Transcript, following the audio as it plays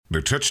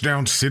The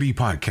Touchdown City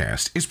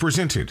podcast is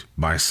presented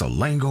by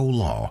Salango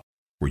Law,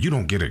 where you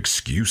don't get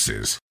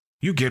excuses,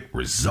 you get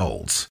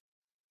results.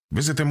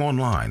 Visit them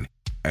online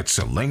at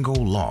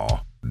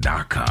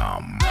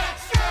salangolaw.com.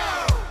 Let's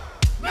go,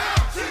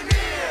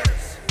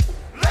 Mountaineers!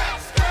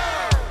 Let's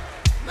go,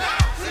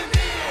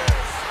 Mountaineers!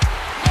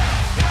 Let's go,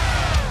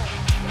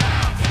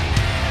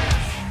 Mountaineers!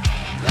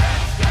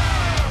 Let's go,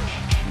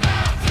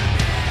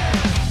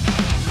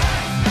 Mountaineers! Let's go,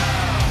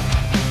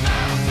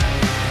 Mountaineers!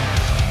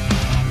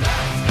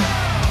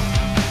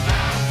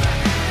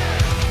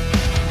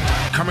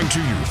 Coming to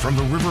you from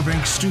the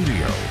Riverbank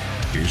Studio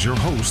is your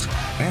host,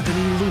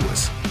 Anthony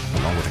Lewis,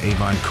 along with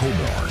Avon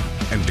Coburn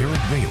and Derek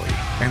Bailey.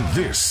 And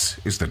this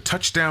is the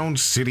Touchdown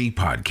City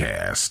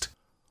Podcast.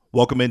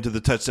 Welcome into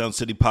the Touchdown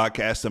City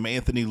Podcast. I'm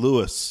Anthony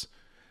Lewis,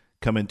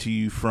 coming to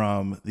you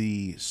from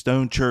the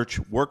Stone Church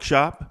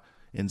Workshop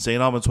in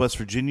St. Albans, West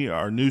Virginia,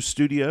 our new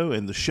studio.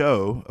 And the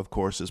show, of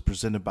course, is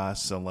presented by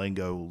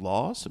Salango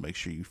Law, so make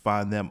sure you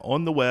find them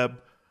on the web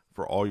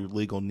for all your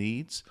legal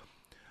needs.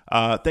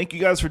 Thank you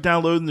guys for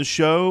downloading the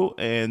show,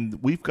 and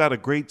we've got a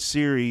great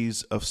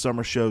series of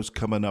summer shows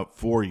coming up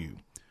for you.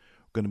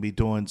 We're going to be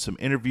doing some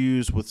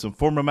interviews with some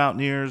former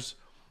Mountaineers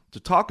to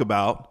talk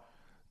about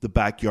the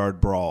Backyard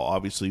Brawl.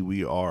 Obviously,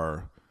 we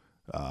are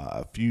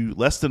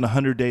less than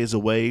 100 days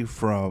away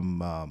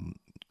from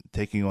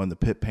taking on the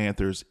Pitt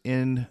Panthers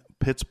in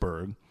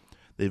Pittsburgh.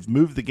 They've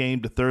moved the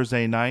game to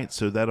Thursday night,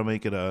 so that'll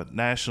make it a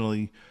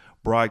nationally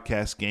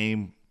broadcast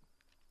game.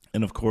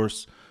 And, of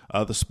course,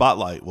 the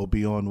spotlight will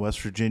be on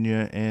West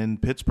Virginia and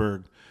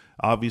Pittsburgh.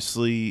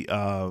 Obviously,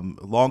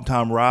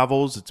 longtime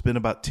rivals. It's been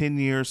about 10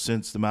 years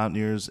since the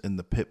Mountaineers and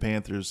the Pitt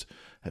Panthers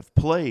have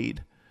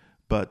played.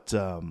 But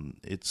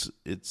it's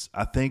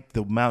I think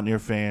the Mountaineer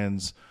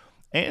fans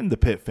and the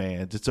Pitt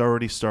fans, it's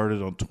already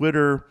started on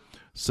Twitter.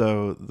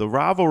 So the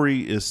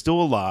rivalry is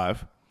still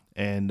alive,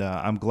 and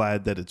I'm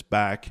glad that it's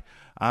back.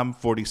 I'm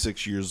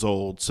 46 years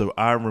old, so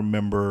I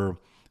remember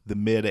the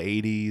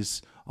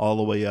mid-'80s all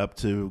the way up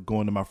to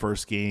going to my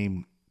first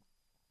game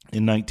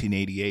in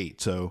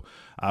 1988. So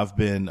I've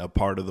been a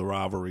part of the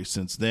rivalry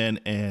since then,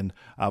 and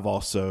I've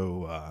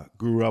also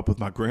grew up with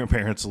my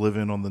grandparents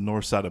living on the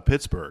north side of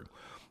Pittsburgh.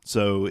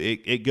 So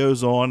it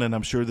goes on, and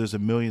I'm sure there's a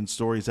million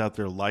stories out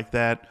there like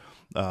that.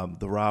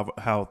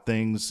 How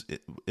things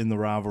in the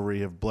rivalry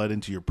have bled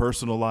into your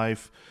personal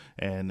life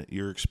and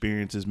your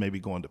experiences maybe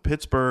going to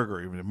Pittsburgh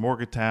or even in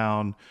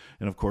Morgantown.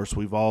 And, of course,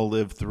 we've all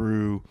lived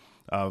through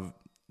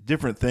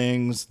different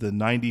things. The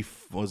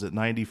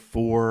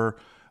 94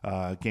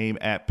 game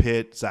at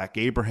Pitt, Zach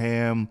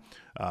Abraham,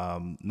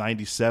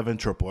 97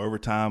 triple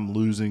overtime,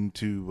 losing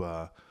to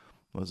what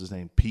was his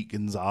name, Pete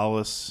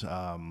Gonzalez.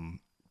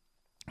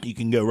 You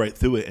can go right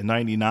through it. In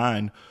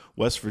 99,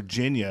 West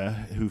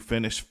Virginia, who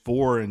finished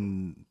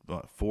 4-6,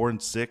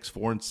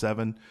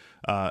 4-7,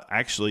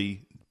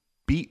 actually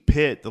beat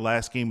Pitt the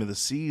last game of the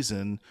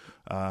season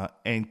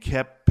and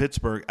kept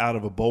Pittsburgh out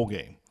of a bowl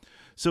game.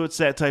 So it's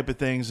that type of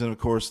things. And, of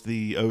course,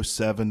 the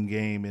 07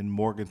 game in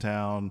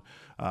Morgantown,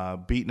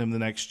 beating them the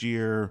next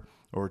year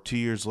or 2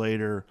 years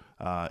later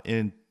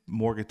in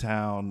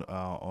Morgantown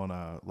on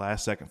a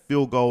last-second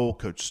field goal,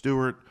 Coach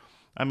Stewart.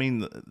 I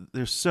mean,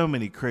 there's so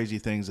many crazy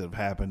things that have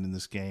happened in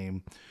this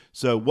game.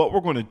 So what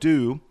we're going to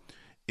do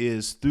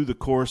is through the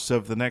course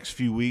of the next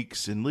few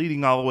weeks and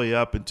leading all the way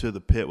up into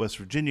the Pitt, West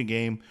Virginia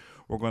game,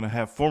 we're going to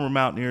have former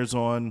Mountaineers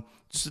on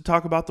just to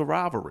talk about the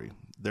rivalry,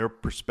 their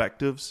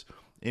perspectives,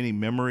 any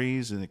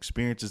memories and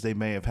experiences they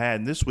may have had.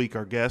 And this week,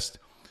 our guest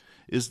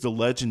is the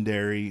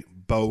legendary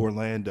Bo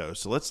Orlando.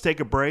 So let's take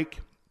a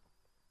break.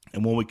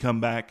 And when we come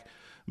back,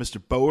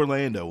 Mr. Bo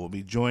Orlando will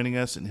be joining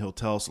us, and he'll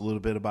tell us a little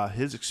bit about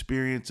his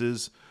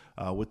experiences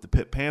with the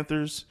Pitt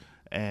Panthers.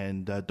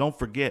 And don't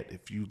forget,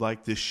 if you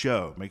like this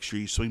show, make sure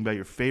you swing by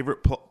your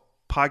favorite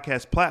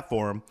podcast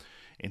platform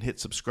and hit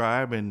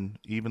subscribe and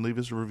even leave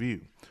us a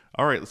review.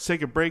 All right, let's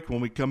take a break.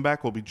 When we come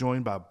back, we'll be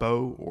joined by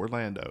Bo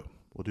Orlando.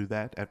 We'll do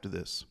that after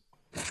this.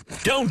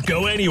 Don't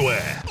go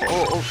anywhere.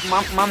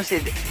 Mama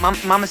said that.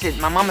 Mama said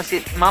that. Mama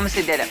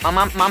said that.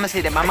 Mama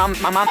said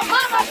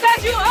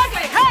you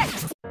ugly.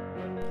 Hey!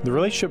 The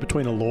relationship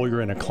between a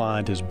lawyer and a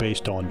client is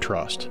based on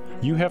trust.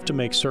 You have to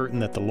make certain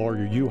that the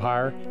lawyer you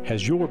hire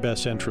has your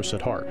best interests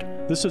at heart.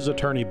 This is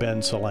attorney Ben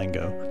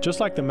Salango. Just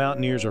like the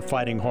Mountaineers are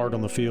fighting hard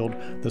on the field,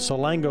 the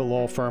Salango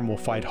Law Firm will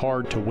fight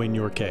hard to win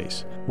your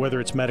case.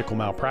 Whether it's medical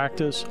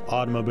malpractice,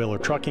 automobile or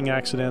trucking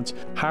accidents,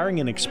 hiring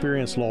an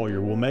experienced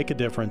lawyer will make a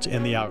difference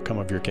in the outcome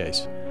of your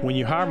case. When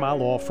you hire my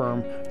law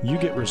firm, you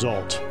get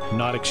results,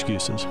 not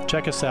excuses.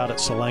 Check us out at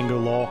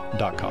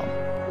salangolaw.com.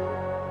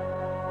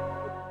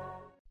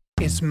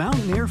 It's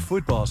Mountaineer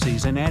football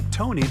season at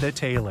Tony the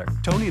Tailor.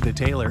 Tony the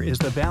Tailor is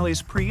the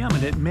Valley's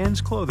preeminent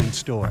men's clothing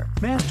store.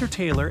 Master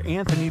tailor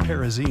Anthony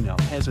Perazino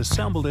has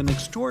assembled an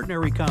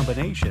extraordinary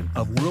combination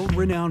of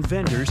world-renowned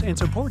vendors and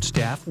support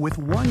staff with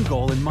one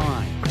goal in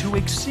mind: to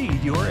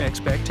exceed your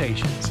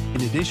expectations.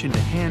 In addition to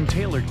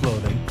hand-tailored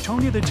clothing,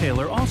 Tony the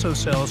Tailor also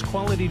sells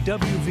quality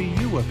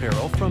WVU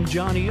apparel from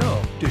Johnny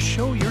O to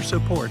show your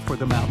support for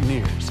the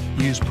Mountaineers.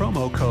 Use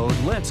promo code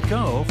Let's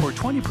Go for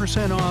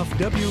 20% off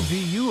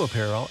WVU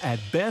apparel at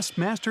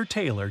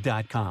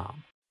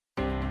bestmastertailor.com.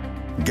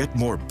 Get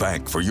more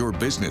bank for your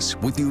business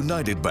with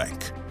United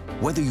Bank.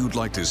 Whether you'd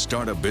like to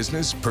start a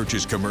business,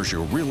 purchase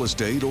commercial real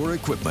estate, or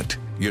equipment,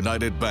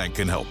 United Bank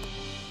can help.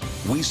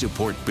 We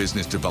support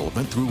business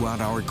development throughout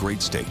our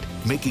great state,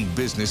 making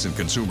business and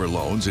consumer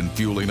loans and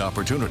fueling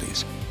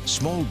opportunities.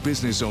 Small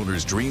business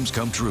owners' dreams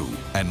come true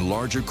and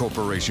larger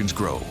corporations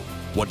grow.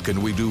 What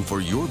can we do for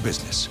your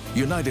business?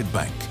 United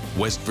Bank,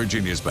 West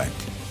Virginia's bank.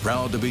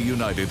 Proud to be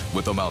united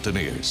with the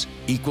Mountaineers.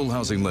 Equal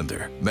housing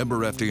lender. Member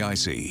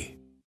FDIC.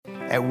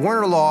 At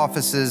Warner Law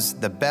Offices,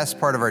 the best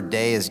part of our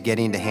day is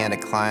getting to hand a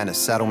client a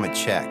settlement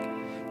check,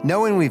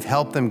 knowing we've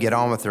helped them get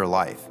on with their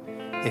life.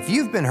 If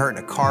you've been hurt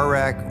in a car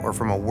wreck or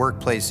from a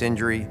workplace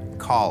injury,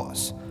 call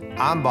us.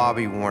 I'm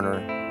Bobby Warner,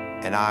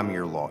 and I'm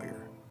your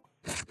lawyer.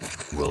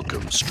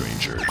 Welcome,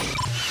 stranger.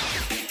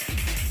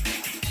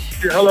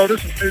 Yeah, hello,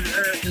 this is David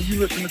Harris, and you're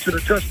listening to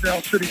the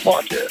Touchdown City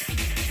Podcast.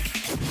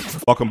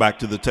 Welcome back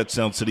to the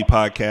Touchdown City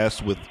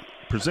Podcast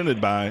presented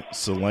by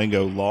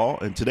Salango Law.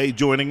 And today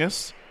joining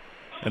us,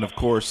 and of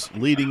course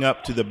leading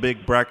up to the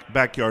big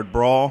backyard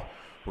brawl,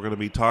 we're going to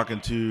be talking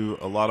to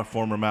a lot of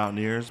former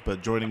Mountaineers.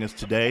 But joining us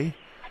today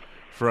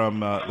from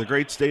the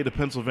great state of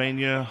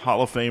Pennsylvania,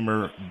 Hall of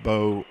Famer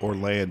Bo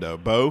Orlando.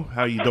 Bo,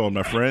 how you doing,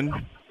 my friend?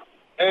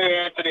 Hey,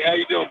 Anthony, how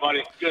you doing,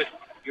 buddy? Good.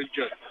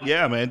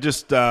 Yeah, man.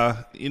 Just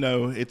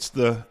it's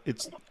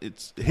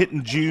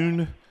hitting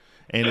June,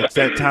 and it's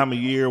that time of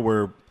year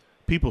where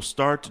people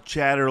start to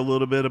chatter a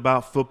little bit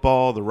about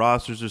football. The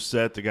rosters are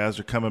set. The guys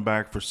are coming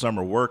back for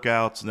summer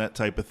workouts and that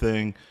type of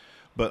thing.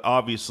 But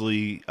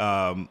obviously,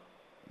 the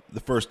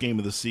first game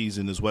of the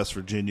season is West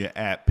Virginia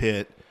at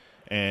Pitt,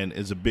 and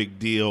is a big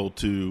deal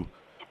to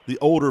the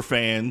older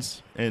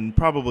fans and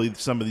probably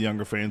some of the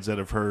younger fans that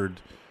have heard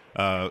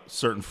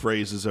certain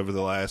phrases over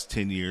the last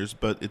 10 years.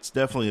 But it's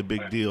definitely a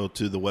big deal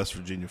to the West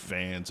Virginia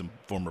fans and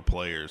former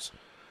players.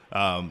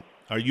 Are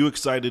you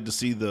excited to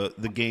see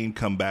the game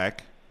come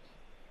back?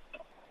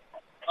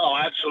 Oh,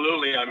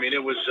 absolutely. I mean,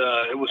 it was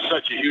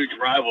such a huge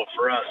rival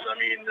for us. I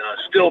mean,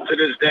 still to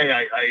this day,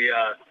 I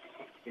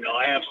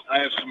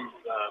have some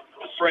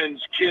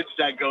friends, kids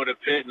that go to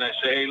Pitt, and I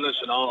say, hey,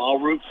 listen, I'll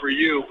root for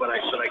you, but I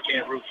said I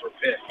can't root for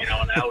Pitt, and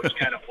I always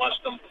kind of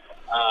blessed them,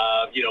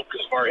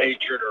 because of our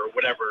hatred or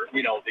whatever,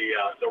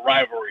 the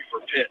rivalry for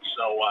Pitt.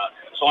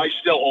 So I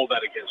still hold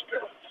that against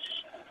Pitt.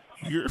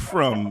 You're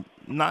from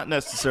not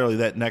necessarily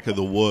that neck of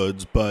the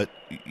woods, but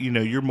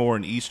you're more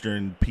in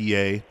eastern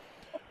PA.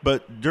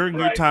 But during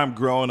your time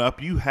growing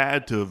up, you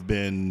had to have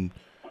been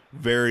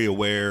very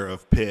aware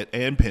of Pitt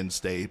and Penn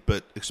State,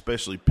 but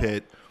especially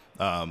Pitt,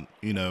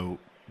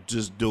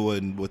 just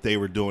doing what they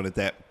were doing at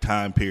that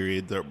time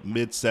period. The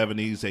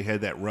mid-'70s, they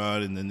had that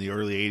run, and then the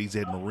early '80s, they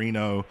had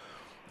Marino.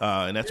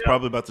 And that's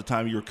probably about the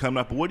time you were coming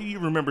up. What do you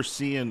remember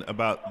seeing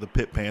about the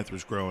Pitt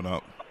Panthers growing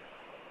up?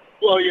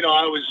 Well,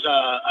 I was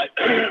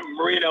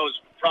Marino's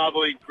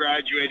probably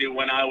graduated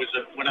when I was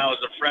a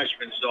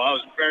freshman, so I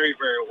was very,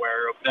 very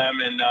aware of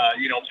them. And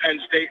Penn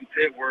State and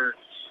Pitt were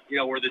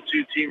the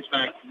two teams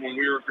back when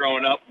we were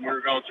growing up, when we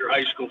were going through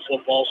high school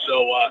football.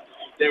 So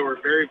they were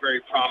very,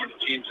 very prominent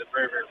teams and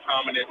very, very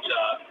prominent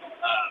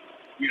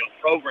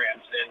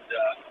programs. And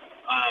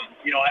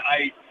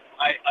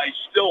I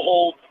still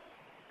hold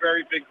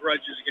very big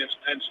grudges against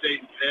Penn State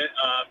and Pitt.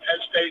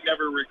 Penn State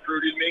never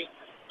recruited me,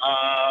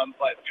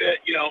 but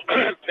Pitt,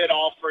 Pitt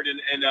offered, and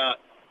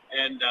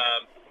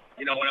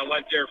when I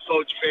went there,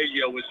 Foch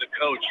Fangio was the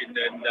coach, and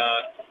then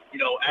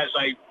as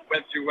I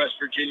went through West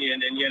Virginia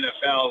and in the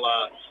NFL,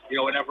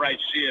 whenever I'd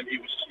see him,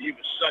 he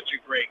was such a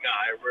great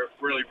guy. I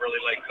really, really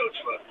like Coach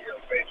Fangio,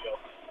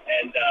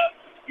 and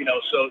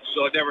so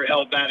I never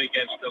held that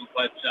against him,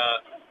 but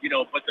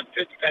the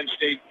Pitt Penn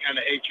State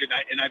kind of hatred,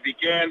 and I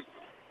began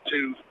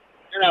to.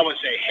 And I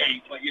wouldn't say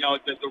hate, but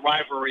the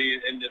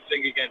rivalry and the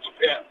thing against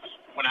Pitt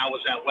when I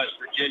was at West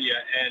Virginia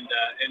and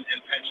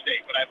Penn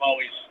State. But I've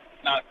always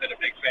not been a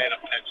big fan of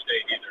Penn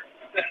State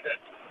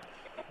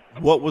either.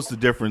 What was the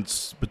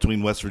difference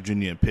between West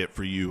Virginia and Pitt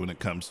for you when it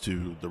comes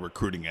to the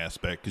recruiting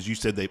aspect? Because you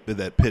said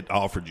that Pitt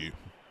offered you.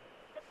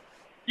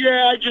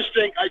 Yeah, I just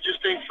think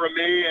for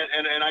me,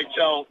 and I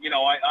tell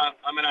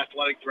I'm an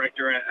athletic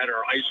director at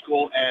our high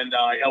school, and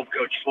I help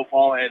coach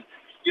football, and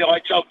I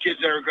tell kids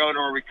that are going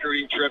on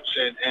recruiting trips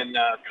and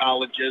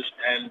colleges,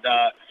 and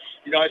I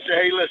say,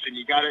 hey, listen,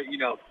 you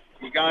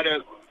gotta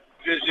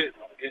visit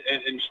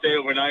and stay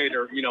overnight,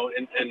 or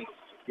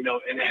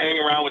and hang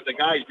around with the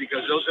guys,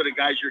 because those are the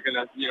guys you're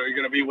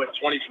gonna be with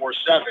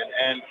 24/7.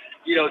 And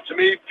to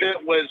me,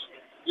 Pitt was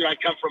I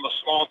come from a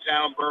small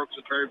town. Berwick's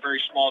a very,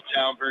 very small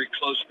town, very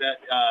close-knit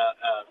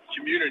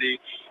community.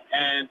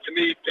 And to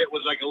me, Pitt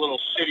was like a little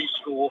city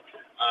school,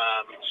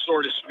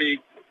 so to speak.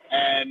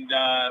 And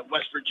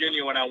West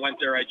Virginia, when I went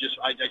there, I just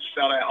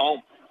felt at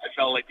home. I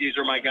felt like these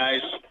are my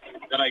guys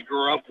that I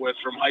grew up with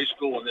from high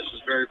school, and this is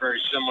very, very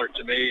similar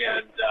to me.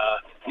 And,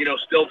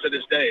 still to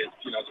this day,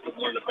 it's been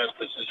one of the best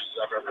decisions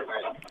I've ever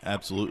made.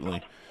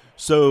 Absolutely.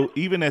 So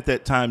even at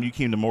that time, you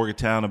came to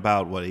Morgantown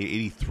about,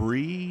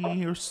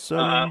 83 or so?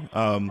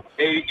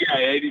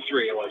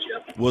 83 it was,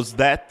 yeah. Was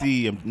that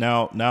the –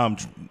 now I'm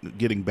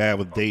getting bad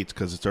with dates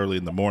because it's early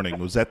in the morning.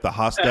 Was that the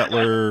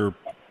Hostetler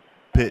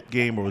Pitt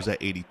game, or was that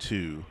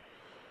 82?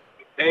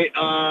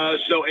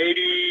 So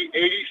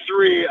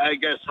 83, I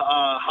guess,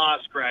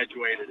 Haas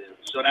graduated in.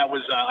 So that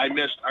was, I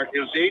missed, it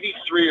was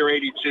 83 or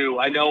 82.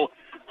 I know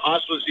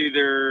Haas was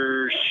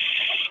either,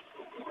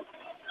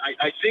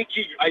 I think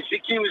he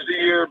was the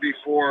year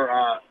before,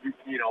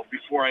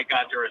 before I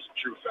got there as a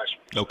true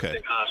freshman. Okay. I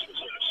think Haas was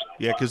there. So,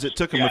 yeah, because it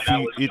took him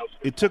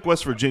it took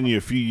West Virginia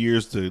a few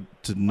years to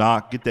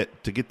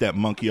get that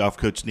monkey off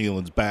Coach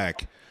Nealon's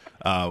back,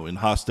 and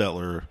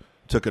Hostetler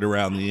took it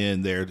around the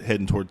end there,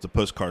 heading towards the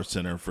Puskar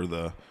Center for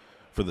the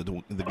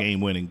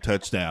game-winning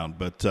touchdown.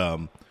 But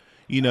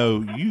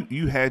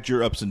you had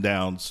your ups and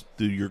downs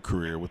through your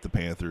career with the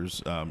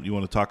Panthers. You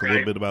want to talk a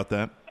little bit about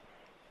that?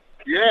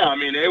 Yeah, I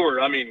mean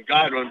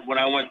God, when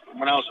I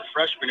was a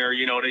freshman there,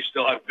 they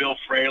still have Bill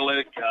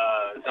Fralick,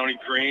 Tony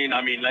Green.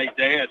 I mean,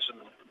 they had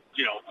some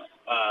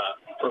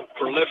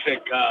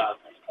prolific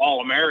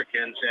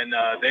All-Americans, and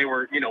they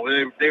were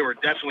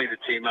definitely the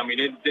team. I mean,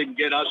 it didn't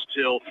get us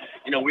till,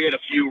 we had a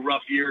few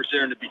rough years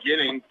there in the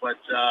beginning, but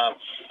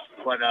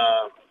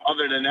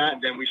other than that,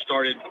 then we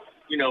started,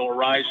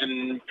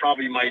 rising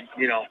probably my,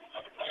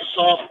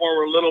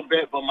 sophomore a little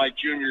bit, but my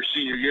junior,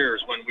 senior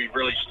years when we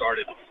really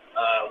started,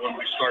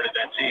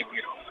 that team,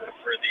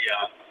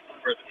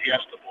 for the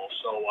Fiesta Bowl.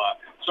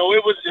 So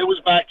it was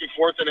back and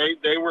forth, and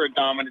they were a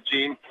dominant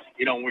team,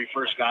 when we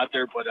first got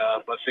there, but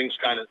things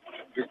kind of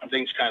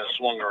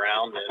swung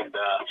around, and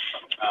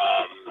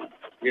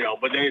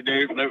but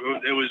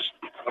it was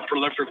a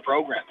prolific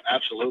program,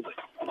 absolutely.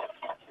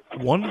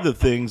 One of the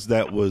things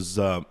that was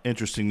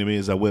interesting to me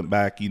as I went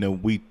back,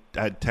 I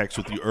had text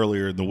with you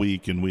earlier in the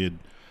week, and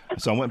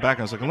so I went back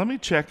and I was like, let me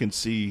check and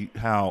see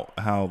how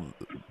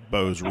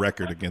Bo's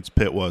record against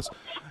Pitt was.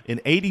 In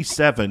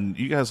 '87,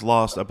 you guys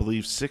lost, I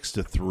believe,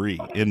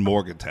 6-3 in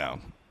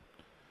Morgantown.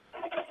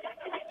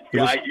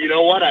 Yeah, you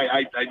know what?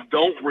 I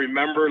don't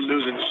remember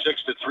losing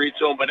 6-3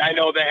 to them, but I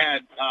know they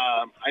had.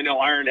 I know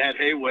Ironhead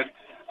Haywood.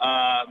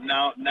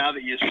 Now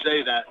that you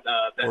say that,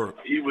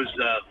 he was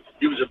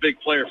a big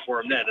player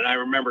for him then, and I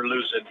remember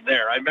losing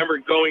there. I remember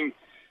going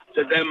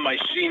to them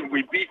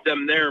we beat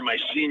them there my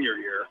senior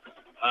year.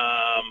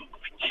 I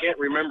can't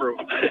remember.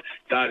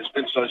 God,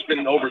 it's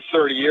been over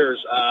 30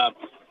 years.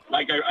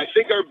 I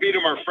think I beat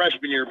them our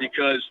freshman year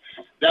because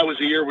that was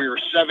the year we were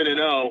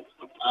 7-0.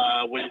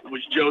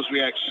 Was Joe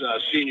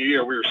Zwiak's senior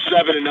year. We were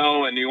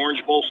 7-0, and the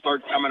Orange Bowl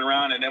started coming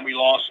around, and then we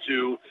lost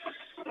to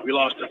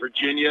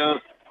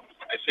Virginia,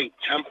 I think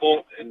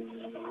Temple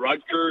and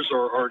Rutgers,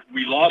 or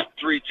we lost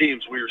 3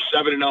 teams. We were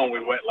 7-0, and we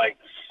went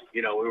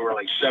we were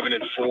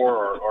 7-4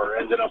 or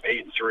ended up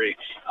 8-3.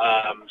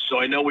 So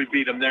I know we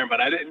beat them there,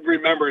 but I didn't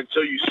remember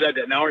until you said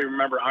that. Now I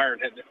remember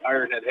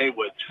Ironhead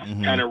Haywood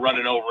kind of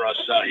running over us.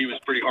 He was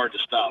pretty hard to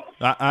stop.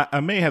 I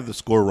may have the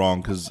score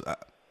wrong because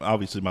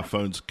obviously my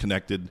phone's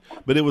connected,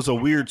 but it was a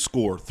weird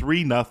score,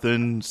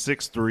 3-0,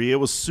 6-3. It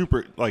was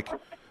super,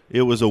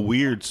 it was a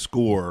weird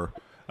score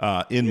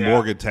in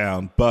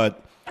Morgantown,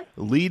 but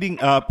leading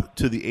up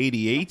to the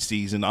 '88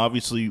 season,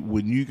 obviously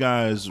when you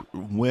guys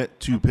went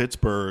to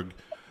Pittsburgh,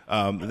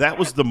 that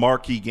was the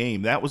marquee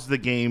game. That was the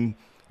game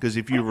because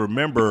if you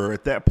remember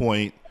at that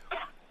point,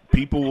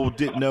 people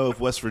didn't know if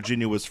West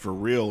Virginia was for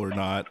real or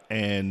not,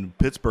 and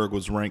Pittsburgh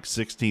was ranked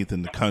 16th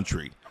in the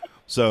country.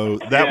 So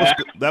that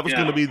was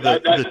going to be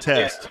the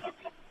test.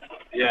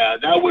 Yeah,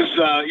 that was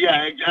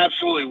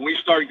absolutely. We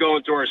started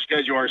going through our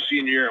schedule our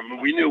senior year. I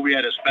mean, we knew we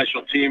had a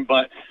special team,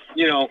 but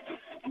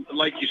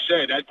like you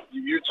said,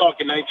 you're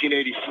talking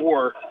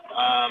 1984.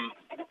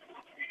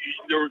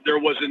 There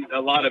wasn't a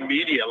lot of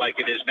media like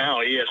it is now.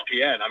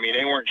 ESPN. I mean,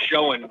 they weren't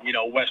showing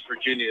West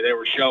Virginia. They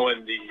were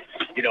showing the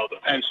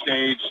Penn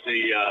States,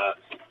 the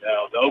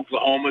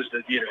Oklahomas,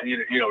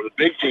 the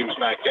big teams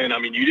back then. I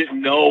mean, you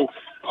didn't know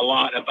a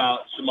lot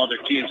about some other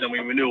teams. I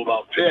mean, we knew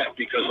about Pitt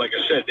because, like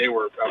I said, they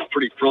were a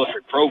pretty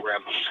prolific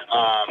program.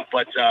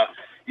 But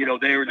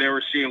they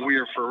were seeing we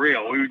were for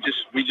real.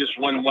 We just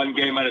won one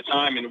game at a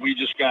time, and we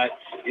just got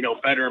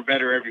better and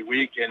better every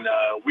week. And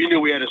we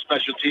knew we had a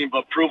special team,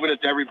 but proving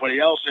it to everybody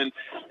else. And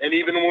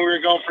even when we were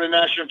going for the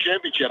national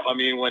championship, I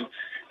mean,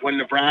 when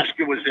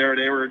Nebraska was there,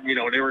 they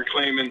were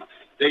claiming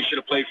they should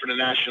have played for the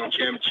national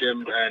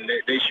championship and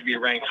they should be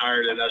ranked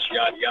higher than us,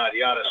 yada, yada,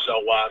 yada.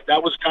 So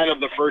that was kind of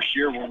the first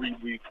year where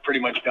we pretty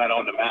much got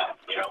on the map.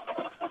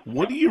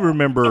 What do you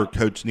remember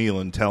Coach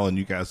Nealon telling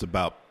you guys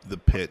about the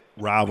Pitt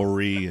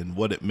rivalry and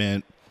what it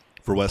meant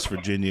for West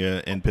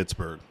Virginia and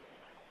Pittsburgh?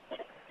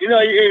 You know,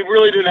 you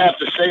really didn't have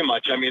to say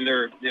much. I mean,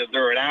 they're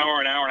an hour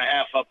and a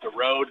half up the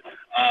road,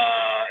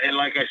 and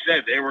like I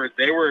said, they were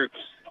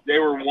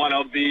one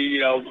of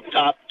the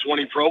top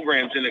 20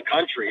 programs in the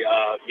country.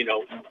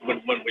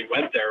 When we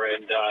went there,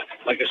 and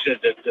like I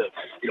said,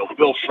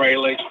 Bill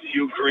Fralick,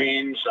 Hugh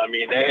Greens. I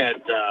mean, they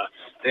had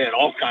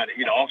all kind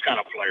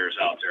of players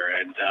out there,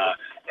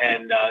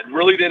 and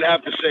really didn't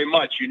have to say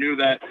much. You knew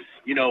that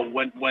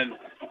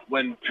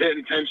when Pitt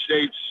and Penn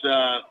State's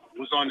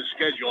was on the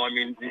schedule. I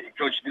mean,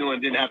 Coach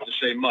Newland didn't have to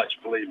say much,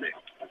 believe me.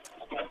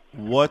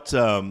 What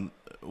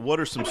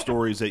are some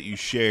stories that you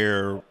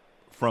share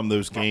from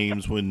those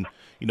games when,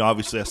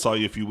 obviously I saw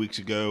you a few weeks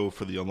ago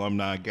for the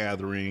alumni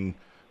gathering,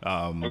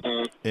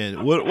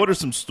 and what are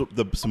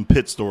some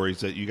Pitt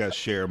stories that you guys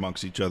share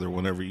amongst each other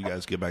whenever you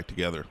guys get back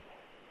together?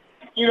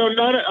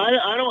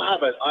 I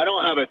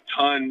don't have a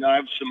ton. I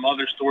have some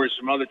other stories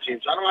from other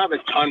teams. I don't have a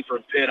ton for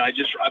Pitt.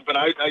 But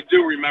I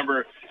do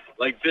remember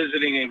like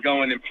visiting and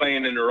going and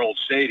playing in their old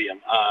stadium.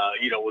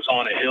 It was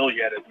on a hill.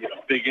 You had a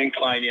big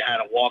incline you had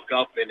to walk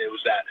up, and it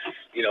was that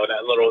it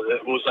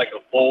was like a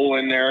bowl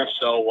in there.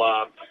 So,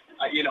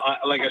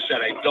 like I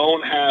said, I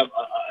don't have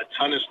a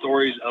ton of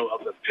stories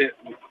of the Pitt,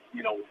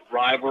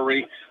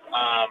 rivalry.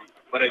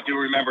 But I do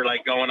remember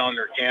like going on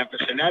their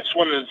campus, and that's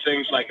one of the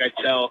things like I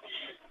tell,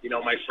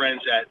 my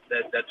friends that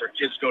their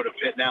kids go to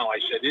Pitt now. I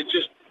said,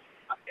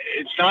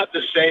 it's not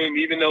the same,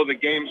 even though the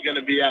game's going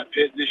to be at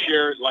Pitt this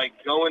year, like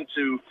going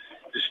to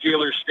the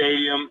Steelers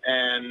Stadium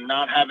and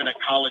not having a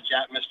college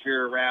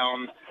atmosphere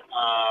around.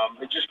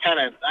 It just kind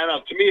of, I don't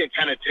know, to me it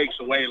kind of takes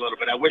away a little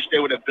bit. I wish they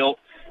would have built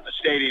a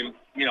stadium,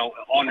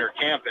 on their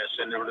campus,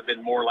 and it would have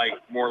been more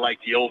like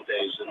the old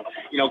days, and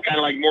kind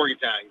of like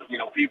Morgantown.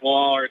 People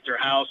all are at their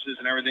houses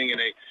and everything, and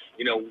they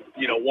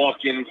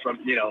walk in from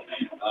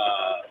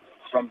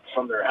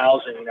from their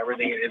housing and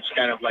everything. It's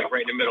kind of like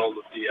right in the middle of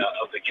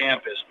the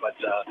campus. But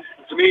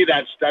to me,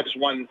 that's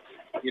one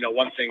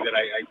thing that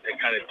I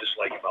kind of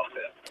dislike about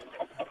Pitt.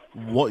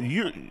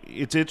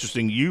 It's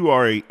interesting. You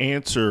are an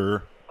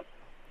answer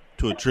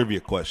to a trivia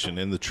question,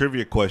 and the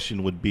trivia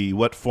question would be: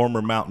 what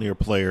former Mountaineer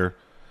player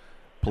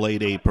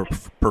played a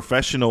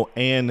professional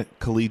and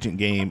collegiate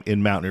game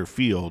in Mountaineer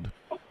Field?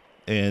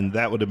 And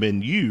that would have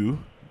been you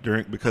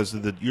because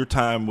of your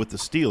time with the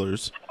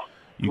Steelers.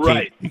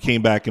 Right. You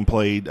came back and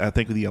played, I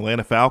think, with the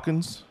Atlanta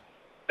Falcons.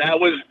 That's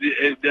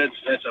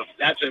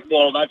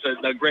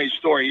a great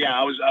story. Yeah,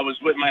 I was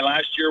with my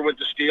last year with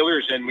the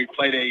Steelers, and we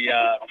played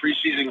a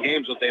preseason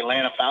games with the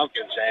Atlanta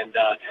Falcons, and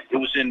it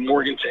was in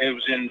Morgantown. It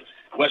was in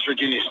West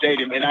Virginia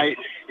Stadium, and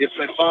if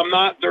I'm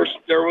not,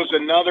 there was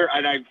another,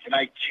 and I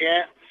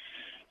can't.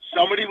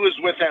 Somebody was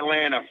with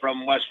Atlanta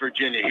from West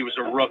Virginia. He was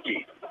a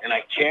rookie, and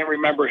I can't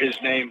remember his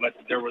name, but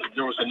there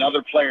was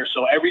another player.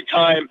 So every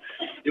time,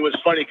 it was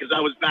funny because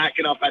I was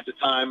backing up at the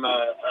time,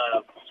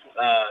 that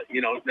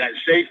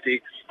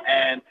safety,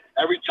 and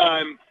every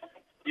time,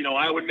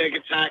 I would make a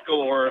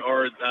tackle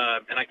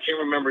and I can't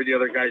remember the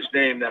other guy's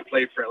name that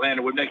played for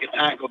Atlanta, would make a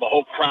tackle, the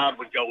whole crowd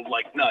would go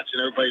like nuts, and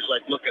everybody's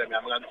like looking at me.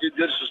 I'm like, dude,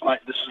 this is my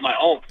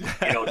home.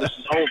 This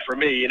is home for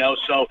me.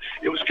 So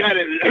it was kind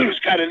of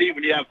neat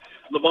when you have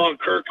Lavon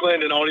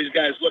Kirkland and all these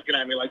guys looking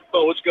at me like,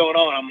 "Oh, what's going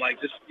on?" I'm like,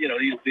 "This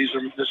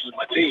is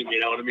my team." You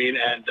know what I mean?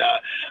 And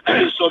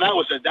so that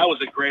was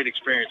a great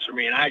experience for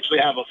me. And I actually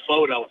have a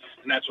photo,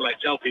 and that's what I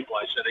tell people.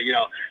 I said,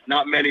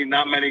 not many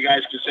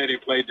guys can say they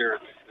played an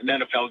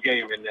NFL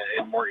game in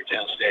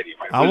Morgantown Stadium.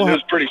 It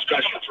was pretty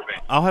special for me.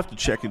 I'll have to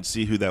check and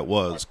see who that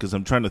was because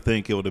I'm trying to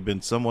think. It would have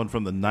been someone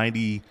from the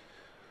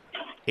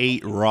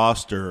 '98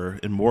 roster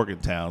in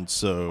Morgantown.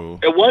 So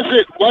it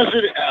wasn't.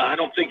 I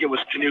don't think it was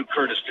Canute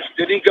Curtis.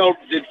 Did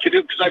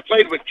Canute? Because I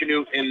played with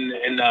Canute in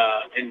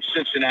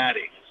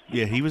Cincinnati.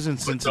 Yeah, he was in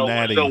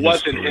Cincinnati. So it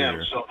wasn't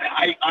him. So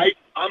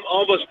I'm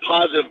almost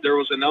positive there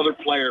was another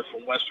player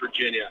from West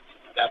Virginia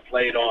that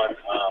played on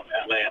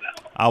Atlanta.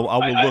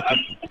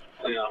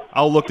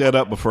 I'll look that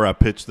up before I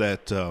pitch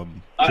that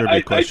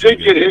trivia question. I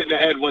did get hit in the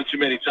head one too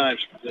many times,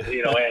 and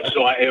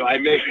so I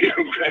may be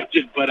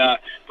corrected, but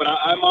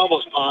I'm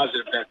almost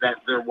positive that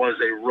there was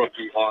a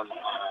rookie on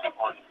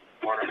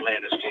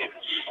Atlanta's team.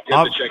 You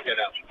have to check that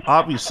out.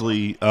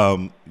 Obviously,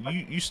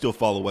 you still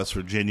follow West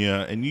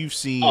Virginia, and you've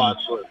seen. Oh,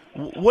 absolutely.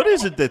 What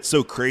is it that's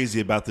so crazy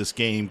about this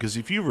game? Because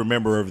if you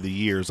remember over the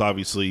years,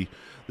 obviously,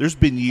 there's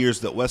been years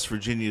that West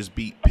Virginia's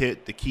beat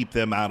Pitt to keep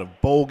them out of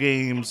bowl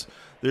games.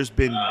 There's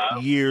been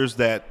years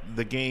that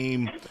the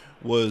game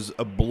was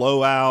a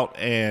blowout,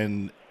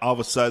 and all of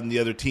a sudden the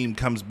other team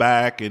comes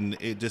back, and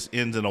it just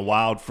ends in a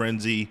wild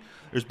frenzy.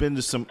 There's been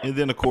just some, and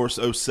then of course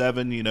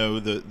 2007,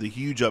 the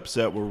huge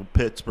upset where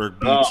Pittsburgh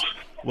beats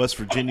West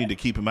Virginia to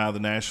keep them out of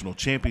the national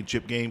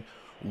championship game.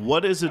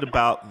 What is it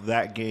about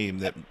that game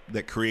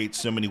that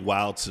creates so many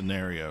wild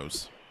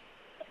scenarios?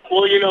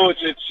 Well,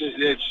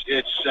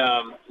 it's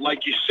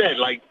like you said,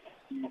 like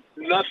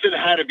nothing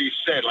had to be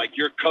said. Like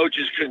your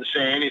coaches couldn't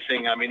say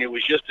anything. I mean, it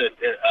was just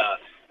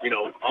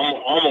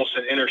almost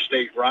an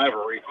interstate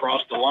rivalry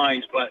across the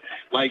lines. But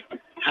like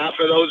half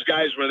of those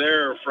guys were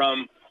there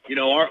from you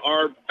know,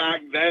 our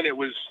back then it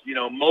was, you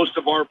know, most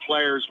of our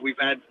players, we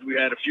had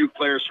a few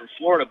players from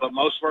Florida, but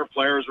most of our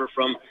players were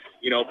from,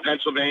 you know,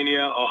 Pennsylvania,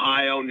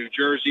 Ohio, New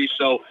Jersey.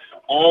 So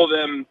all of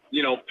them,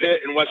 you know,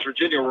 Pitt and West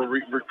Virginia were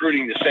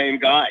recruiting the same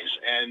guys.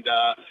 And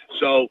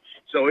so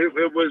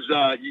it was,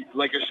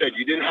 like I said,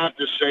 you didn't have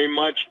to say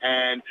much,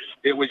 and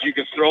it was, you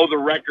could throw the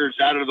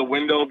records out of the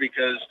window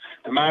because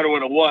no matter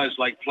what it was,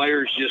 like,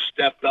 players just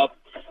stepped up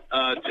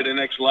to the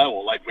next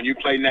level. Like, when you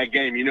played in that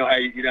game, you know how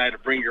to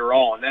bring your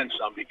all and then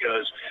some,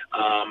 because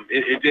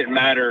it didn't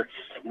matter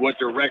what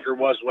their record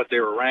was, what they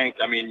were ranked.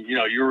 I mean, you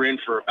know, you were in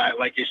for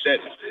like you said,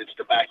 it's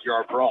the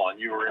backyard brawl, and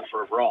you were in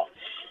for a brawl.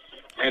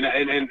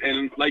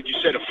 And like you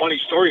said, a funny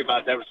story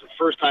about that was the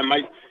first time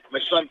my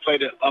son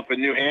played up in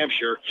New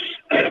Hampshire,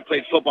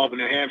 played football up in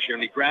New Hampshire,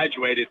 and he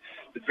graduated.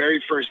 The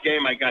very first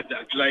game because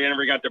I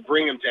never got to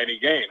bring him to any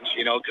games,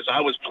 you know, because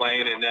I was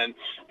playing, and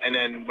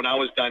then when I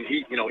was done,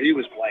 he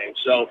was playing.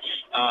 So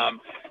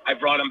I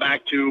brought him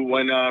back to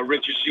when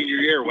Rich's senior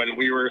year, when if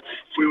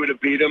we would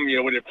have beat him, you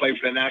know, we'd have played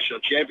for the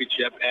national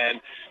championship, and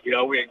you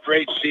know, we had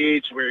great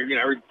seats.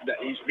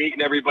 He's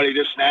meeting everybody,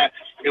 this and that.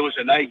 It was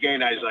a night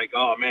game. I was like,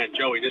 oh man,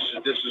 Joey, this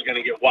is going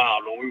to get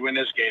wild. When we win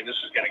this game, this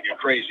is going to get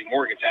crazy,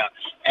 Morgantown.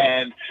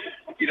 And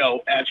you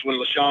know, that's when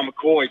LaShawn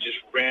McCoy just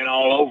ran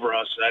all over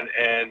us,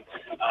 and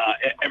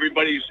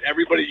everybody's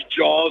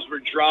jaws were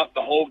dropped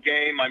the whole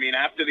game. I mean,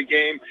 after the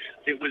game,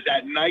 it was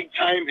at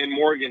nighttime in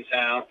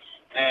Morgantown,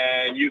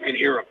 and you can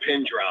hear a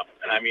pin drop.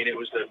 And I mean, it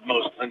was the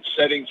most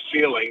unsettling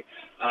feeling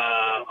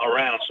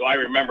around. So I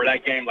remember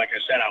that game. Like I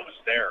said, I was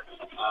there.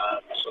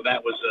 So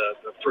that was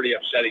a pretty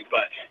upsetting.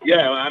 But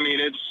yeah, I mean,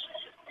 it's,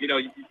 you know,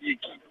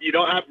 you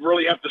don't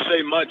really have to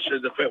say much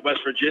of the West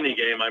Virginia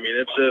game. I mean,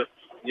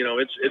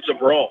 it's a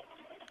brawl.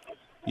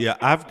 Yeah,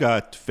 I've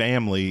got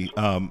family.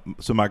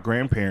 So my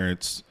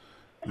grandparents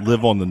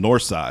live on the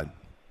north side,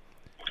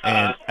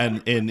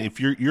 and if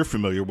you're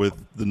familiar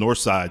with the north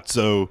side,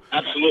 so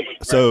absolutely.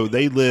 So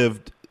they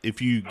lived.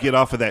 If you get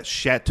off of that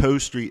Chateau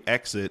Street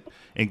exit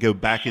and go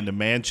back into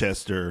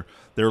Manchester,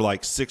 they're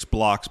like 6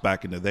 blocks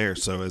back into there.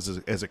 So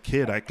as a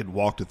kid, I could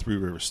walk to Three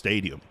River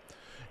Stadium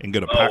and go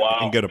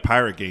to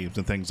Pirate games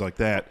and things like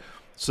that.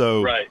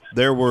 So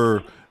there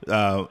were,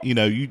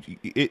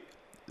 the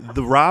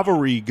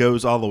rivalry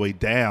goes all the way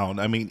down.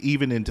 I mean,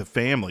 even into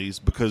families,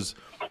 because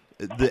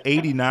the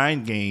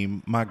 '89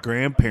 game, my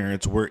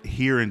grandparents were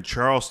here in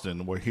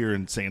Charleston, were here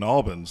in St.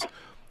 Albans,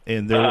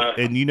 and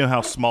and you know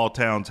how small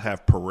towns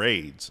have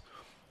parades,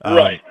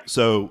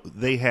 so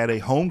they had a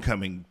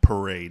homecoming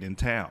parade in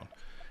town,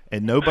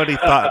 and nobody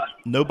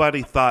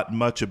thought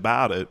much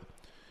about it.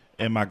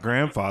 And my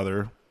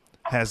grandfather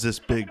has this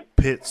big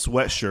Pitt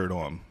sweatshirt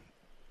on.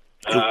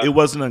 It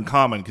wasn't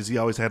uncommon because he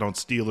always had on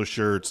Steeler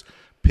shirts,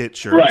 Pitt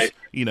shirts,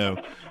 you know.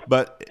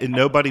 And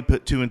nobody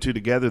put two and two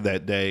together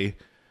that day,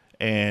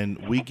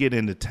 and we get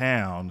into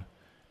town,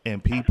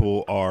 and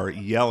people are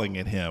yelling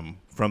at him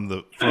from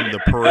the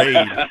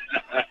parade.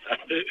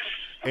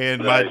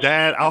 And my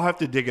dad, I'll have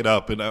to dig it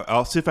up, and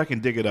I'll see if I can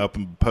dig it up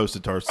and post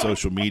it to our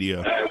social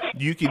media.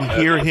 You can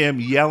hear him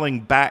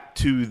yelling back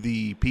to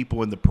the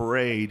people in the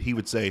parade. He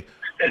would say,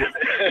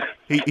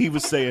 he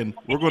was saying,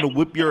 "We're going to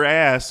whip your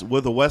ass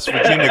with a West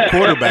Virginia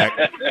quarterback,"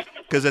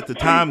 because at the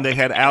time they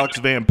had Alex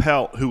Van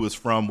Pelt, who was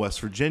from West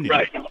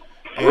Virginia.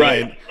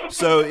 And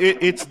so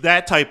it's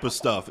that type of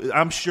stuff.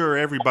 I'm sure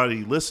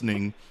everybody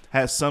listening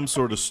has some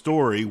sort of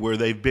story where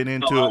they've been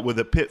into it with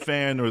a Pitt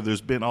fan, or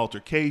there's been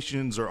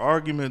altercations or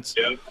arguments.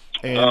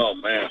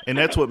 And, and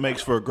that's what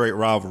makes for a great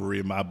rivalry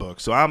in my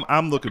book. So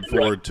I'm looking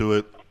forward to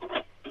it.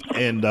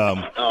 And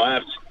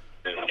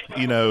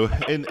you know,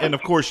 and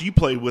of course you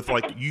played with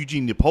like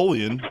Eugene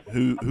Napoleon,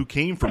 who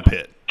came from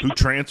Pitt, who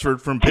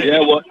transferred from Pitt. Yeah,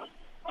 well,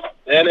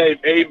 and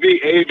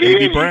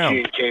A.B. Brown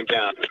Eugene came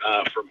down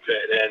from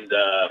Pitt, and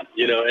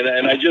you know,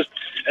 and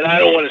I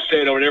don't want to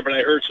say it over there, but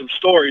I heard some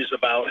stories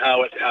about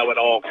how it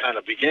all kind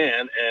of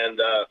began,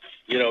 and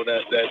you know,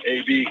 that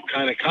A.B.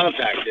 kind of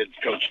contacted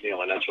Coach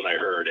Neal, and that's what I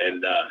heard,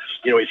 and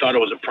you know, he thought it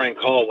was a prank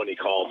call when he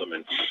called him,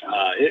 and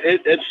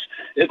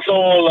it's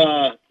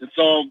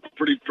all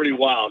pretty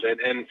wild,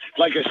 and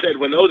like I said,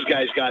 when those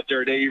guys got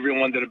there, they even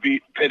wanted to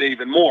beat Pitt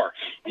even more,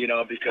 you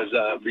know, because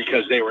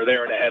they were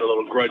there and they had a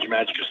little grudge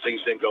match because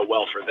things didn't go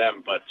well for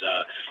them, but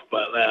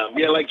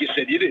yeah, like you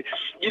said, you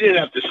didn't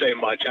have to say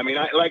much. I mean,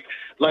 I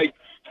like.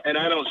 And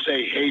I don't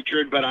say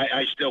hatred, but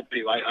I still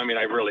feel.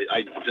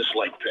 I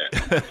dislike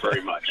Pitt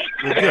very much.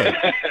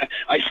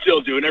 I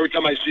still do, and every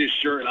time I see a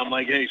shirt, and I'm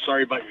like, "Hey,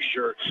 sorry about your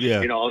shirt." Yeah.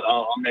 You know,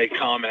 I'll make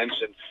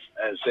comments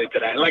and say to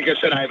that. Like I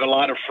said, I have a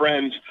lot of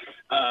friends,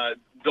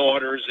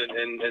 daughters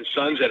and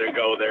sons that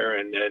go there,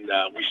 and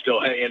we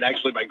still. And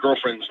actually, my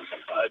girlfriend's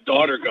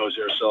daughter goes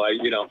there. So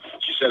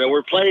she said, "Oh,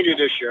 we're playing you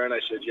this year," and I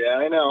said, "Yeah,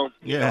 I know."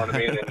 You know what I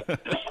mean? And,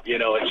 you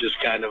know, it's just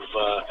kind of,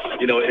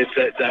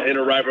 it's that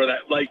inner rivalry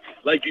that,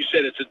 like you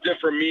said, it's a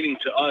different meaning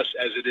to us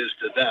as it is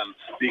to them,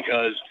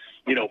 because,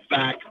 you know,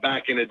 back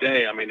in the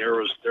day, I mean, there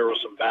was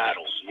some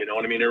battles, you know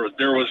what I mean?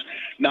 There was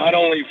not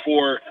only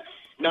for,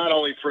 not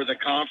only for the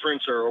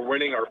conference or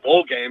winning our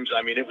bowl games.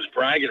 I mean, it was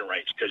bragging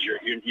rights because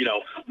you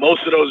know,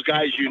 most of those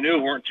guys you knew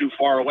weren't too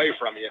far away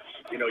from you.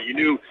 You know, you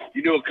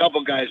knew a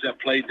couple guys that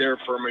played there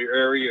from your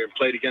area and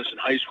played against in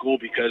high school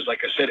because, like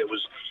I said, it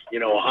was, you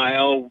know,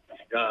 Ohio,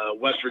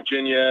 West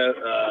Virginia,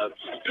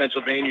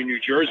 Pennsylvania, New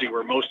Jersey,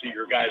 where most of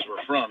your guys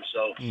were from.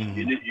 So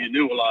you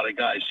knew a lot of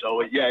guys.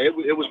 So yeah,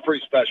 it was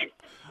pretty special.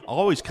 I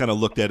always kind of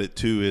looked at it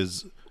too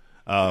as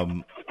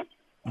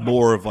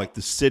more of like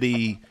the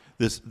city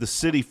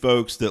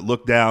folks that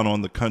look down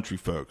on the country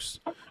folks.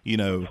 You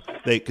know,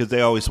 because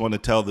they always want to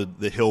tell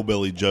the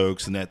hillbilly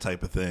jokes and that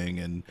type of thing,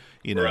 and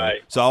you know,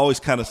 right. So I always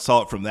kind of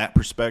saw it from that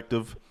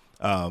perspective.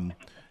 But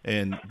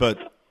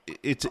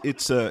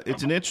it's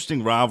an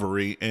interesting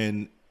rivalry,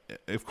 and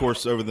of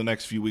course, over the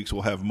next few weeks,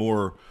 we'll have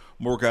more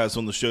guys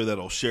on the show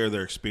that'll share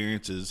their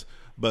experiences.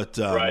 But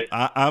right.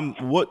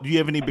 What do you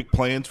have any big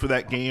plans for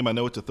that game? I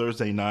know it's a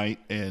Thursday night,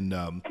 and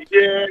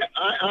yeah,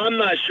 I'm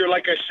not sure.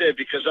 Like I said,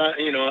 because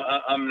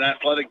I'm an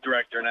athletic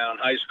director now in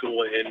high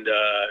school, and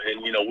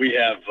you know, we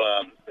have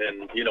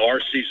and you know, our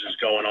season's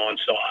going on,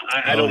 so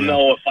I don't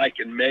know if I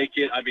can make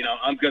it. I mean,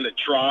 I'm going to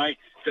try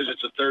because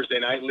it's a Thursday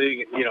night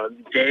league, you know,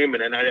 game,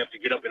 and then I'd have to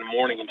get up in the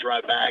morning and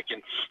drive back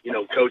and, you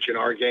know, coach in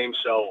our game.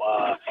 So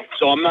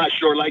I'm not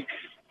sure. Like,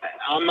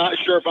 I'm not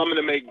sure if I'm going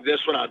to make this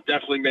one. I'll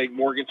definitely make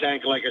Morgantown.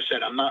 Like I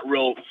said, I'm not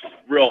real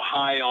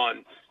high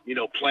on, you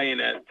know,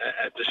 playing at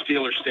the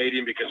Steelers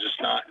Stadium because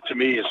it's not, to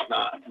me, it's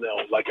not, you know,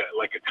 like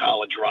a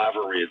college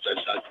rivalry.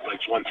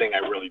 It's one thing I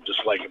really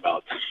dislike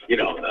about, you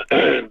know,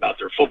 about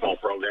their football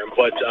program.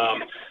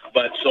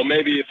 But so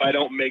maybe if I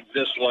don't make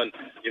this one,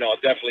 you know, I'll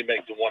definitely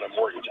make the one in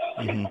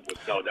Morgantown.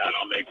 With no doubt,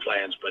 I'll make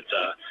plans.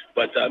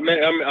 But I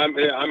mean, I'm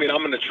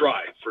going to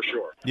try for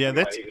sure. Yeah,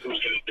 that's who's going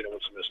to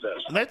miss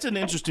this? That's an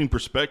interesting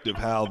perspective.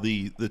 How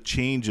the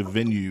change of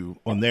venue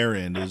on their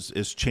end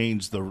has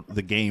changed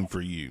the game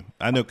for you.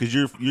 I know because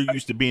you're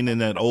used to being in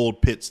that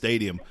old Pitt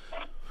Stadium.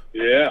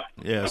 Yeah.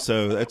 Yeah.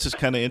 So that's just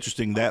kind of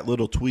interesting. That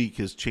little tweak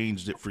has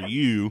changed it for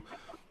you,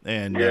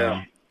 and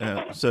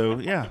so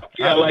yeah.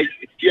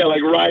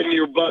 Like riding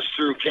your bus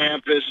through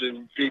campus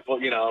and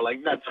people, you know,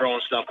 like not throwing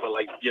stuff, but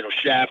like, you know,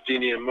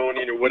 shafting you and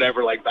mooning or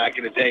whatever, like back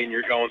in the day, and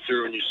you're going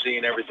through and you're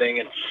seeing everything,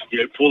 and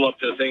you pull up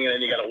to the thing, and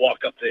then you got to walk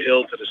up the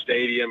hill to the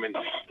stadium, and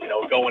you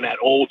know, going that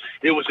old.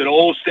 It was an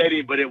old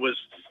stadium, but it was,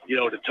 you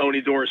know, the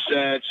Tony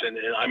Dorsett's, and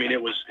I mean,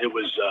 it was,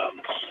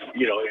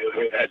 you know,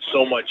 it had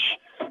so much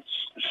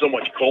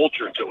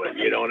culture to it,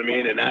 you know what I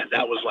mean? And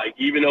that was like,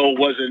 even though it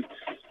wasn't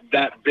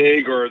that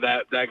big or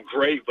that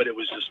great, but it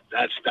was just,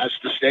 that's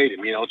the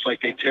stadium, you know. It's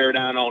like they tear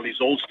down all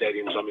these old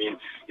stadiums. I mean,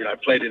 you know, I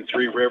played in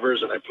Three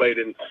Rivers and I played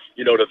in,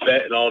 you know, the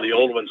Vet and all the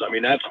old ones. I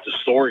mean, that's the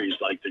stories,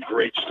 like the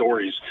great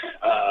stories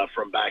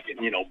from back in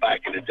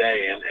the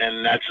day.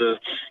 And that's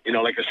you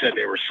know, like I said,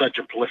 they were such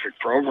a prolific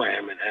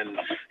program, and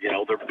you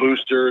know, their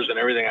boosters and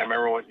everything. I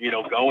remember when, you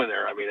know, going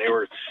there, I mean, they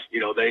were, you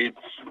know, they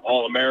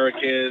all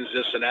Americans,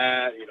 this and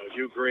that, you know,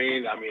 Hugh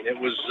Green. I mean, it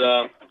was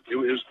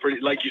pretty,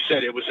 like you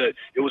said, it was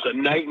a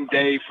night and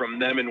day from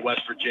them in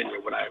West Virginia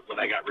when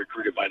I got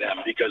recruited by them,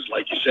 because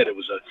like you said, it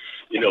was a,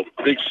 you know,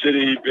 big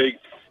city, big,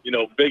 you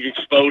know, big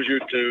exposure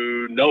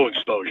to no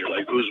exposure,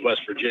 like who's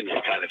West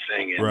Virginia kind of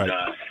thing. And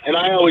right. And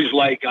I always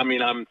like, I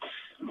mean, I'm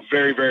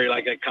very, very,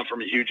 like, I come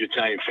from a huge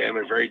Italian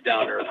family, very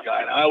down to earth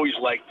guy, and I always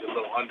liked the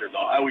little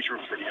underdog. I always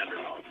root for the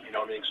underdog, you know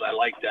what I mean? Because I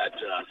like that,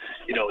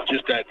 you know,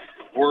 just that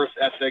worth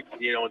ethic,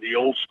 you know, the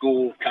old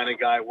school kind of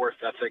guy, worth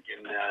ethic,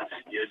 and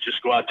you know,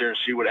 just go out there and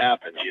see what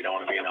happens, you know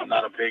what I mean? I'm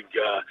not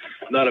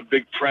a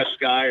big press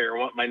guy or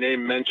want my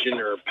name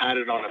mentioned or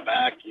patted on the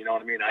back, you know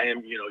what I mean? I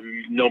am, you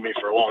know me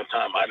for a long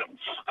time.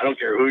 I don't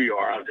care who you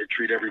are. I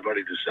treat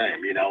everybody the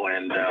same, you know,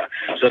 and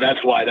so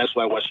that's why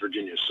West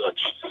Virginia is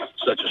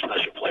such a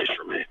special place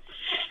for me.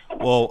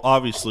 Well,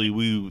 obviously,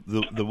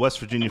 the West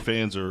Virginia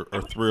fans are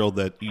thrilled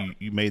that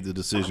you made the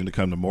decision to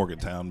come to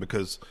Morgantown,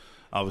 because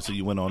obviously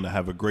you went on to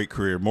have a great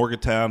career at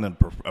Morgantown and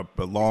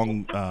a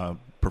long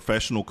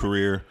professional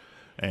career.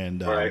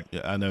 And right.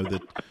 I know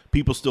that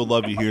people still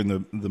love you here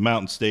in the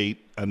Mountain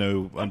State. I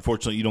know,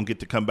 unfortunately, you don't get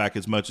to come back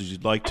as much as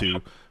you'd like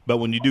to. But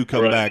when you do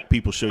come right. back,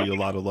 people show you a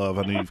lot of love.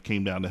 I know you've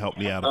came down to help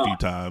me out a few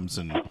times.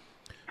 And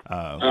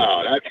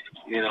that's,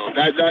 you know,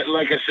 that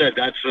like I said,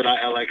 that's what I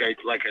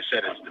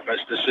said, it's the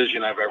best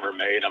decision I've ever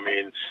made. I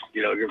mean,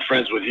 you know, you're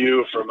friends with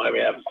you I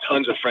have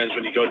tons of friends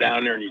when you go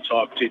down there and you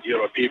talk to, you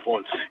know, people,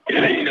 and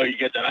you know, you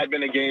get that. I've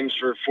been in games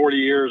for 40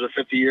 years or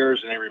 50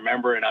 years, and they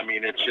remember. And I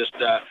mean, it's just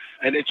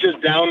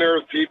down there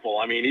with people.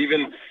 I mean,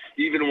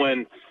 even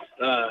when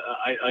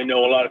I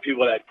know a lot of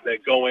people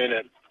that go in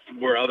and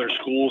where other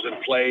schools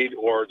have played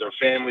or their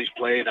families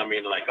played. I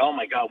mean, like, oh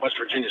my God, West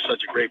Virginia is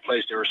such a great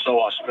place. They were so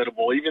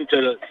hospitable, even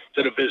to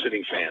the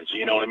visiting fans.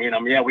 You know what I mean?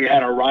 Yeah, we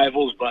had our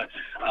rivals, but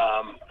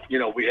you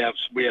know, we have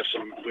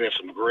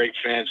some great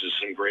fans and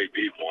some great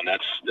people, and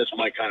that's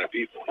my kind of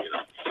people. You know.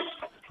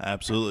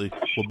 Absolutely.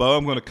 Well, Bo,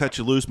 I'm going to cut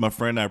you loose, my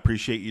friend. I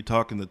appreciate you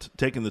taking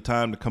the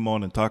time to come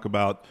on and talk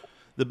about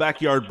the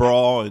backyard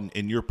brawl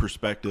and your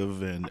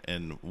perspective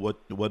and what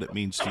it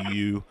means to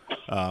you.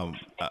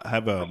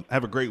 have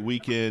a great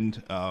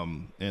weekend,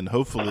 and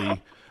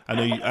hopefully, I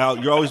know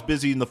you're always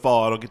busy in the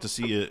fall. I don't get to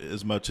see you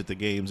as much at the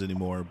games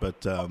anymore,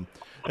 but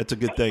that's a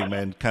good thing,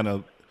 man. Kind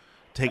of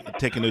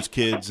taking those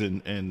kids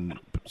and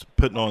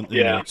putting on,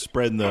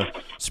 spreading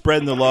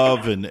the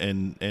love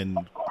and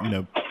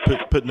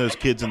putting those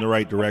kids in the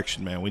right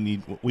direction, man. We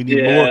need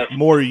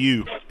more of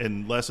you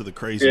and less of the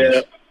craziness.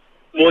 Yeah.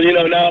 Well,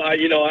 now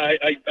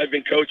I've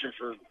been coaching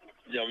for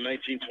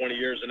 19, 20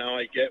 years, and now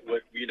I get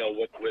what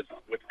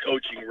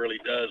coaching really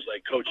does,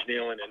 like Coach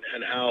Nealon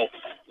and how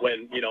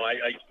when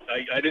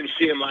I didn't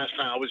see him last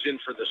time. I was in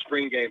for the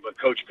spring game, but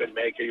Coach couldn't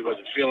make it. He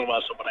wasn't feeling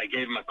well, but I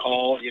gave him a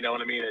call. You know what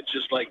I mean? It's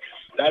just like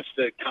that's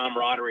the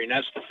camaraderie, and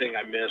that's the thing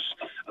I miss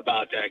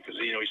about that because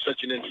he's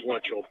such an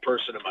influential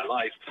person in my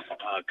life,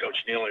 Coach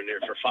Nealon. There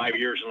for 5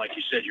 years, and like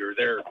you said, you were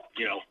there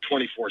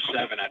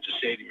 24/7 at the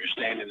stadium. You're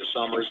staying in the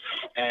summers,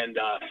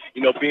 and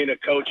being a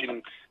coach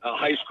in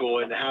high school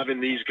and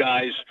having these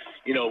guys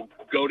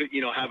go to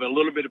have a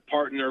little bit of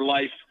part in their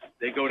life.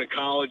 They go to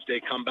college, they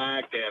come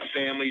back, they have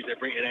families, and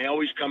they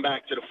always come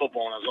back to the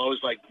football. And I was always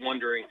like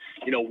wondering,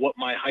 what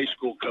my high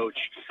school coach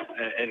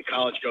and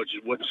college coaches,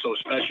 what's so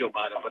special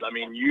about it. But I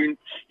mean,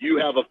 you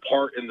have a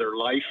part in their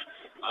life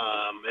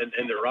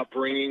and their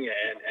upbringing,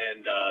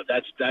 and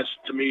that's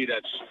to me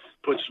that's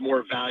puts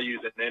more value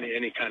than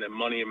any kind of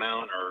money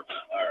amount or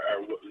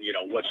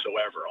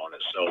whatsoever on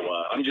it. So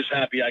I'm just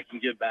happy I can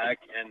give back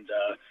and.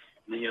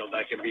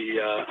 That can be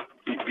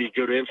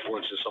good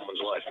influence in someone's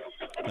life.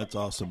 That's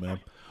awesome, man.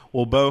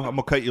 Well, Bo, I'm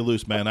gonna cut you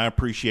loose, man. I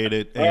appreciate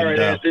it. All right,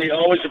 Anthony.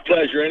 Always a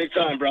pleasure.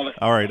 Anytime, brother.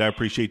 All right, I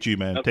appreciate you,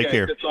 man. Okay, take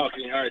care. Good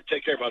talking to you. All right,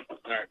 take care, bud.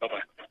 All right, bye-bye.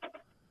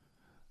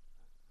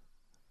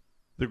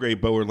 The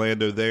great Bo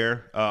Orlando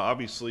there.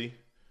 Obviously,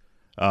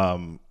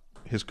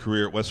 his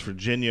career at West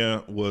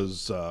Virginia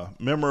was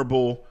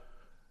memorable,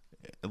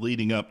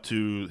 leading up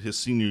to his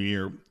senior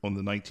year on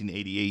the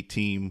 1988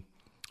 team.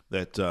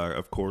 That,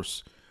 of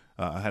course.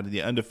 Had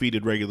the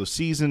undefeated regular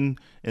season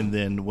and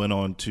then went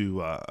on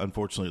to,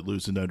 unfortunately,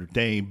 lose to Notre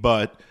Dame.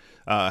 But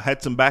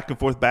had some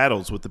back-and-forth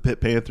battles with the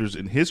Pitt Panthers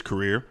in his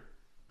career.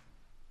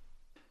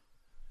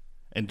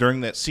 And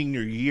during that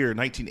senior year,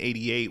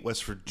 1988,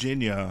 West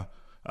Virginia,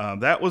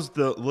 that was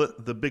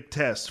the big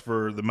test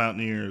for the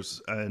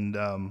Mountaineers. And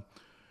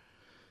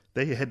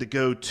they had to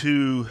go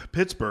to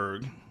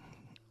Pittsburgh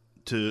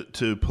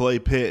to play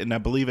Pitt. And I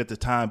believe at the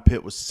time,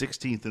 Pitt was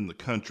 16th in the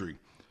country.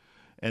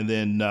 And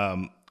then...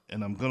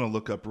 and I'm going to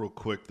look up real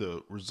quick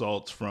the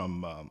results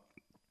from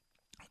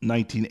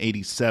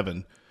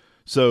 1987.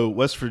 So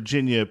West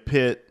Virginia,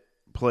 Pitt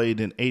played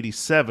in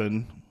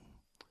 87.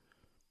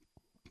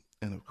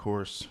 And, of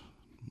course,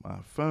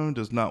 my phone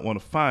does not want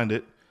to find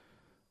it.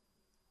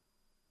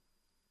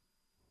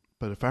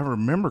 But if I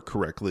remember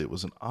correctly, it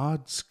was an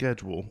odd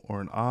schedule or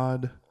an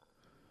odd...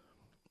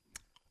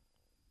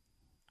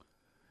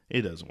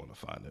 It doesn't want to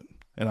find it.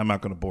 And I'm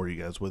not going to bore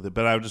you guys with it.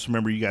 But I just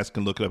remember you guys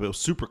can look it up. It was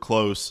super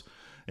close.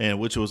 And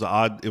which was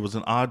odd. It was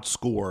an odd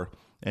score,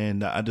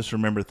 and I just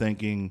remember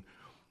thinking,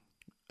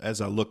 as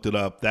I looked it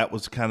up, that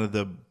was kind of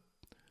the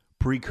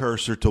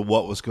precursor to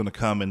what was going to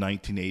come in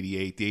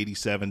 1988. The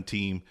 87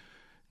 team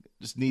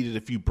just needed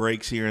a few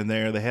breaks here and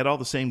there. They had all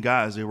the same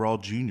guys; they were all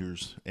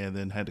juniors, and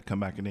then had to come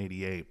back in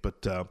 '88.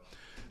 But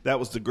that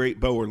was the great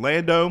Bo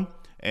Orlando,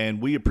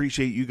 and we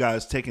appreciate you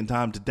guys taking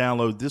time to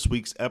download this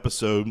week's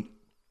episode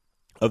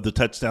of the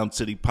Touchdown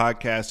City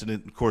podcast. And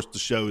of course, the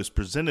show is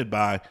presented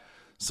by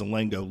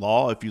Salango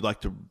Law. If you'd like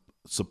to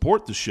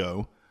support the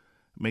show,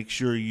 make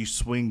sure you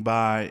swing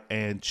by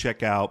and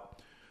check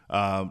out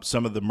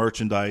some of the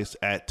merchandise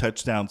at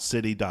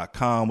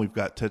touchdowncity.com. We've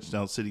got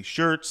Touchdown City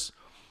shirts,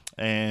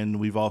 and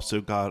we've also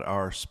got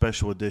our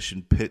special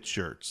edition Pitt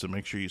shirts. So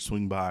make sure you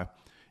swing by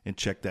and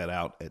check that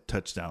out at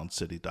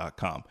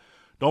touchdowncity.com.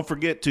 Don't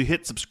forget to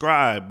hit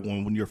subscribe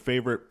on your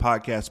favorite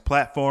podcast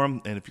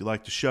platform. And if you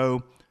like the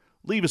show,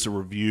 leave us a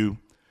review.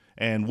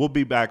 And we'll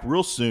be back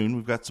real soon.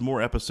 We've got some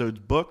more episodes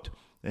booked,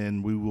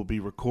 and we will be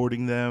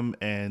recording them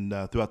and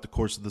throughout the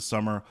course of the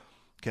summer,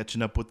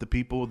 catching up with the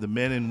people, the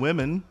men and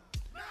women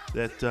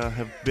that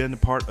have been a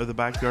part of the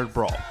Backyard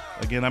Brawl.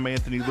 Again, I'm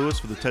Anthony Lewis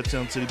for the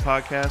Touchdown City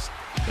Podcast.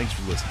 Thanks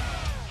for listening.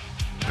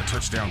 The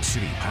Touchdown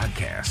City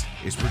Podcast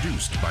is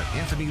produced by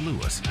Anthony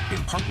Lewis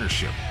in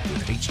partnership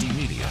with HD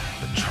Media,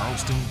 the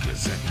Charleston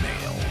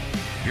Gazette-Mail.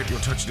 Get your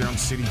Touchdown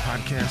City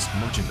Podcast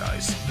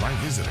merchandise by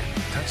visiting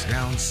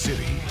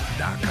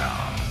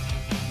touchdowncity.com.